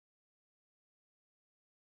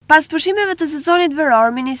Pas pushimeve të sezonit veror,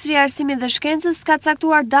 Ministria e Arsimit dhe Shkencës ka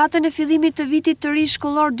caktuar datën e fillimit të vitit të ri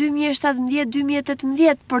shkollor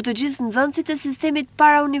 2017-2018 për të gjithë nxënësit e sistemit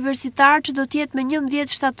parauniversitar që do të jetë me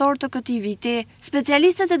 11 shtator të këtij viti.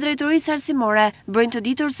 Specialistët e drejtorisë arsimore bëjnë të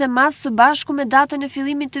ditur se mas së bashku me datën e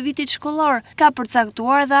fillimit të vitit shkollor ka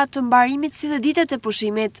përcaktuar dhe atë të mbarimit si dhe ditët e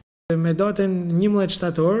pushimit. Me datën 11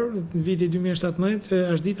 shtator, viti 2017,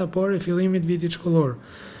 është dita parë e fillimit vitit shkollor.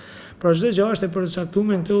 Pra çdo gjë është e përcaktuar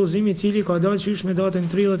në këtë udhëzim i cili ka dalë qysh me datën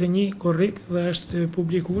 31 korrik dhe është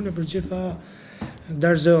publikuar në përgjithësa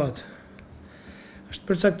darzeat. Është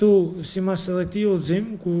përcaktuar si mas selektiv udhëzim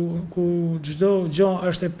ku çdo gjë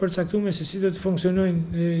është e përcaktuar se si do të funksionojnë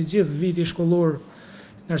gjithë viti shkollor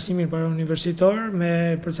në arsimin parauniversitar,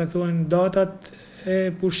 me përcaktuar datat e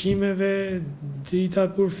pushimeve, dita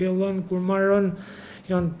kur fillon, kur marron,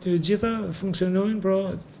 janë të gjitha funksionojnë, pra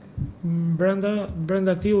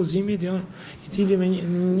brenda këtij udhëzimit i cili me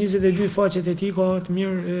 22 faqet e tij ka të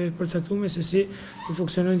mirë përcaktuar se si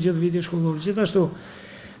funksionojnë gjithë viti shkollor. Gjithashtu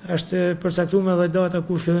është përcaktuar edhe data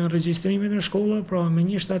kur fillojnë regjistrimet në shkolla, pra me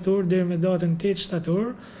 1 shtator deri me datën 8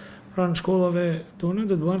 shtator, pra në shkollave tona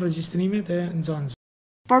do të bëhen regjistrimet e nxënësve.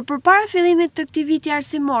 Por përpara fillimit të këtij viti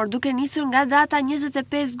arsimor, duke nisur nga data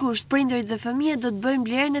 25 gusht, prindërit dhe fëmijët do të bëjnë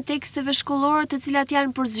blerjen e teksteve shkollore të cilat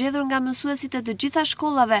janë përzgjedhur nga mësuesit e të gjitha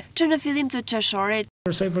shkollave që në fillim të qershorit.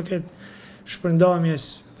 Për sa i përket shpërndamjes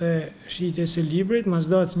dhe shitjes së librit, mas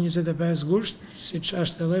datës 25 gusht, siç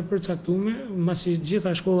është edhe përcaktuar, masi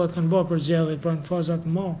gjitha shkollat kanë bërë përzgjedhje pra në fazat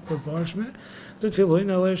më përparshme, do të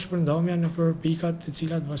fillojnë edhe shpërndamja nëpër pikat të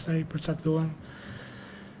cilat pastaj përcaktohen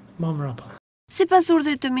më mbrapa. Sipas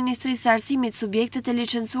urdhrit të Ministrisë së Arsimit, subjektet e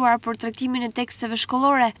licencuar për tregtimin e teksteve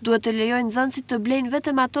shkollore duhet të lejojnë nxënësit të blejnë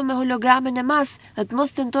vetëm ato me hologramen e mas dhe të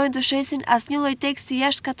mos tentojnë të shesin asnjë lloj teksti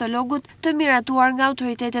jashtë katalogut të miratuar nga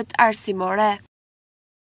autoritetet arsimore.